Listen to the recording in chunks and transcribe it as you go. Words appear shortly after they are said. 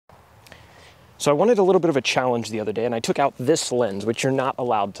So I wanted a little bit of a challenge the other day, and I took out this lens, which you're not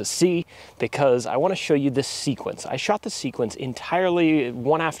allowed to see, because I want to show you this sequence. I shot the sequence entirely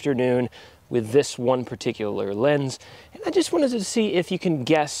one afternoon with this one particular lens, and I just wanted to see if you can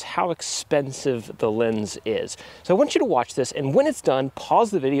guess how expensive the lens is. So I want you to watch this, and when it's done, pause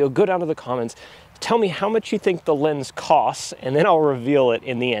the video, go down to the comments, tell me how much you think the lens costs, and then I'll reveal it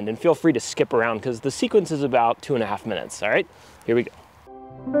in the end. And feel free to skip around because the sequence is about 2.5 minutes, all right? Here we go.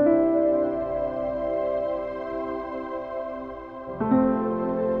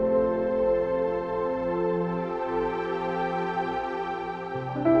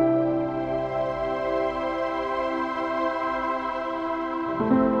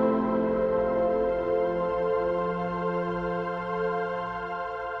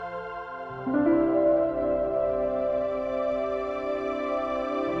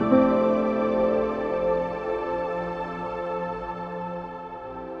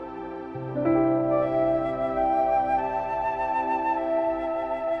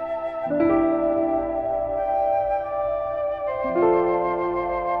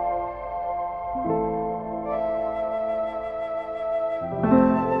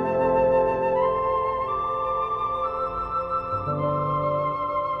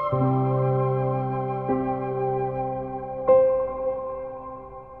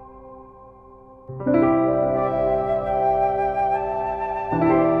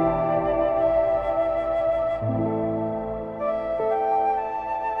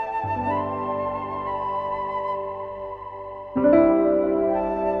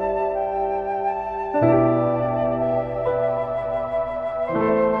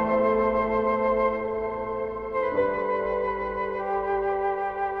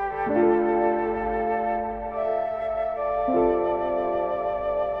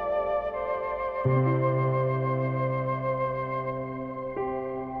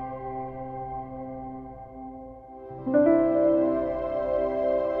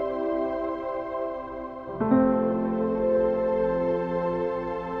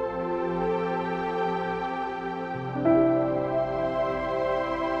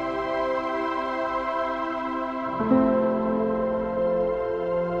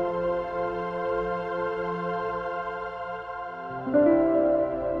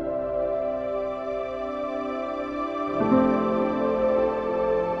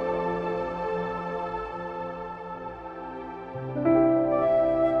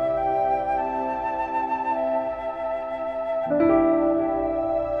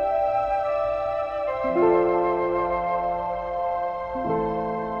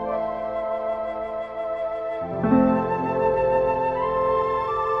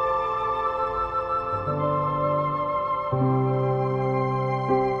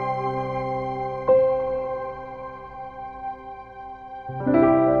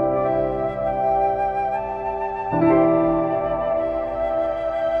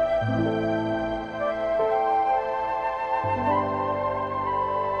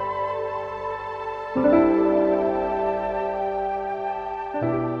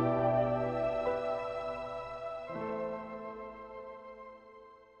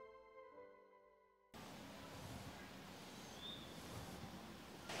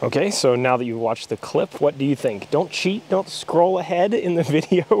 Okay, so now that you've watched the clip, what do you think? Don't cheat, don't scroll ahead in the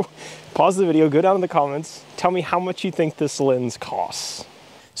video. Pause the video, go down in the comments, tell me how much you think this lens costs.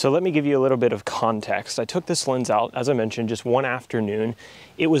 So let me give you a little bit of context. I took this lens out, as I mentioned, just one afternoon.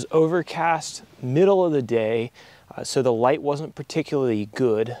 It was overcast, middle of the day, so the light wasn't particularly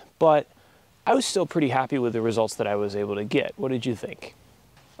good, but I was still pretty happy with the results that I was able to get. What did you think?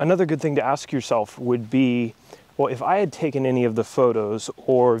 Another good thing to ask yourself would be, well, if I had taken any of the photos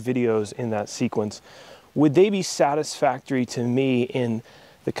or videos in that sequence, would they be satisfactory to me in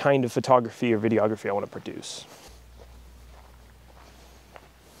the kind of photography or videography I want to produce?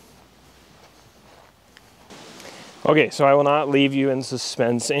 Okay, so I will not leave you in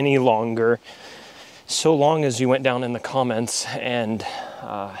suspense any longer, so long as you went down in the comments and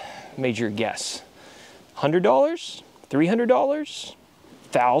made your guess. $100? $300?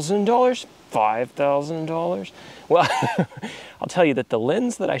 $1,000? $5,000? Well, I'll tell you that the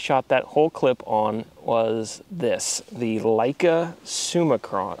lens that I shot that whole clip on was this, the Leica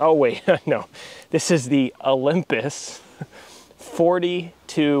Summicron. Oh wait, no, this is the Olympus 40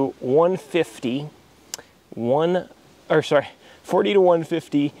 to 150, 40 to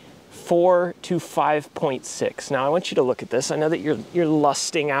 150, 4 to 5.6. Now I want you to look at this. I know that you're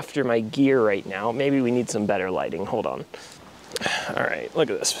lusting after my gear right now. Maybe we need some better lighting. Hold on. All right, look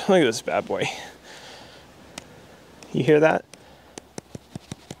at this. Look at this bad boy. You hear that?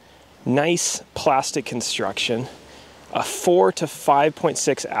 Nice plastic construction. a 4 to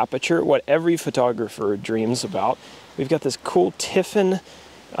 5.6 aperture, what every photographer dreams about. We've got this cool Tiffin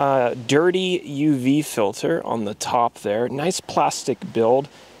dirty UV filter on the top there. Nice plastic build,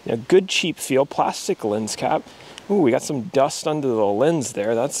 good cheap feel, plastic lens cap. Ooh, we got some dust under the lens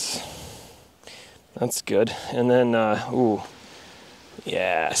there. That's good. And then, ooh,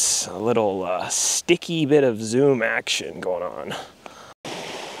 yes, a little sticky bit of zoom action going on.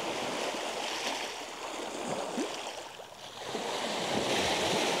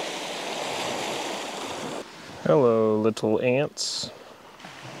 Hello, little ants.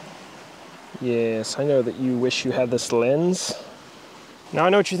 Yes, I know that you wish you had this lens. Now I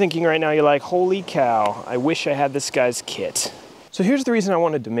know what you're thinking right now. You're like, holy cow, I wish I had this guy's kit. So here's the reason I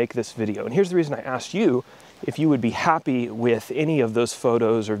wanted to make this video, and here's the reason I asked you if you would be happy with any of those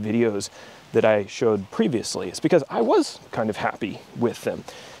photos or videos that I showed previously. It's because I was kind of happy with them.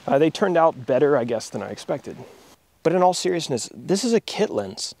 They turned out better, I guess, than I expected. But in all seriousness, this is a kit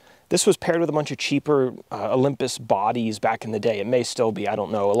lens. This was paired with a bunch of cheaper Olympus bodies back in the day. It may still be, I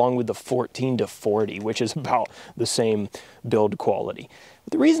don't know, along with the 14 to 40, which is about the same build quality.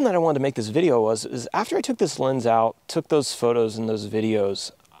 But the reason that I wanted to make this video is after I took this lens out, took those photos and those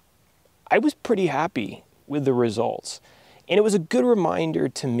videos, I was pretty happy with the results. And it was a good reminder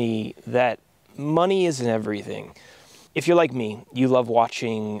to me that money isn't everything. If you're like me, you love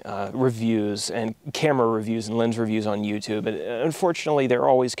watching reviews and camera reviews and lens reviews on YouTube. And unfortunately, they're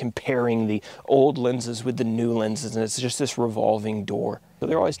always comparing the old lenses with the new lenses, and it's just this revolving door. So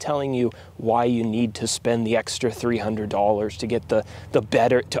they're always telling you why you need to spend the extra $300 to get the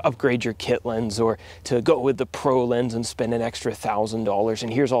better, to upgrade your kit lens, or to go with the pro lens and spend an extra $1,000.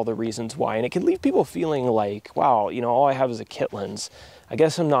 And here's all the reasons why. And it can leave people feeling like, wow, you know, all I have is a kit lens. I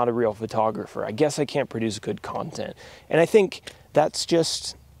guess I'm not a real photographer. I guess I can't produce good content. And I think that's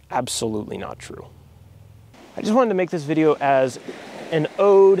just absolutely not true. I just wanted to make this video as an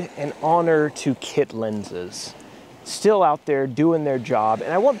ode and honor to kit lenses. Still out there doing their job.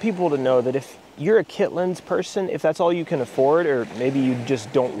 And I want people to know that if you're a kit lens person, if that's all you can afford, or maybe you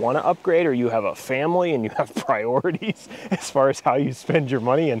just don't want to upgrade, or you have a family and you have priorities as far as how you spend your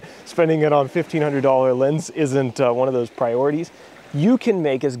money, and spending it on $1,500 lens isn't one of those priorities, you can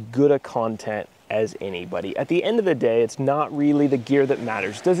make as good a content as anybody. At the end of the day, it's not really the gear that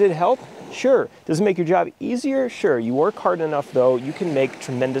matters. Does it help? Sure. Does it make your job easier? Sure. You work hard enough though, you can make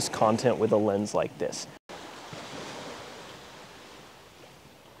tremendous content with a lens like this.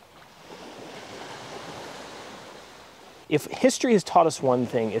 If history has taught us one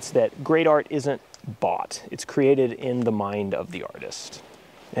thing, it's that great art isn't bought. It's created in the mind of the artist.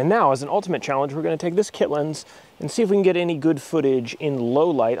 And now, as an ultimate challenge, we're going to take this kit lens and see if we can get any good footage in low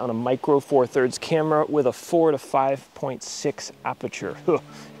light on a micro 4/3 camera with a 4 to 5.6 aperture. Here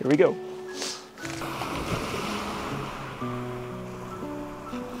we go.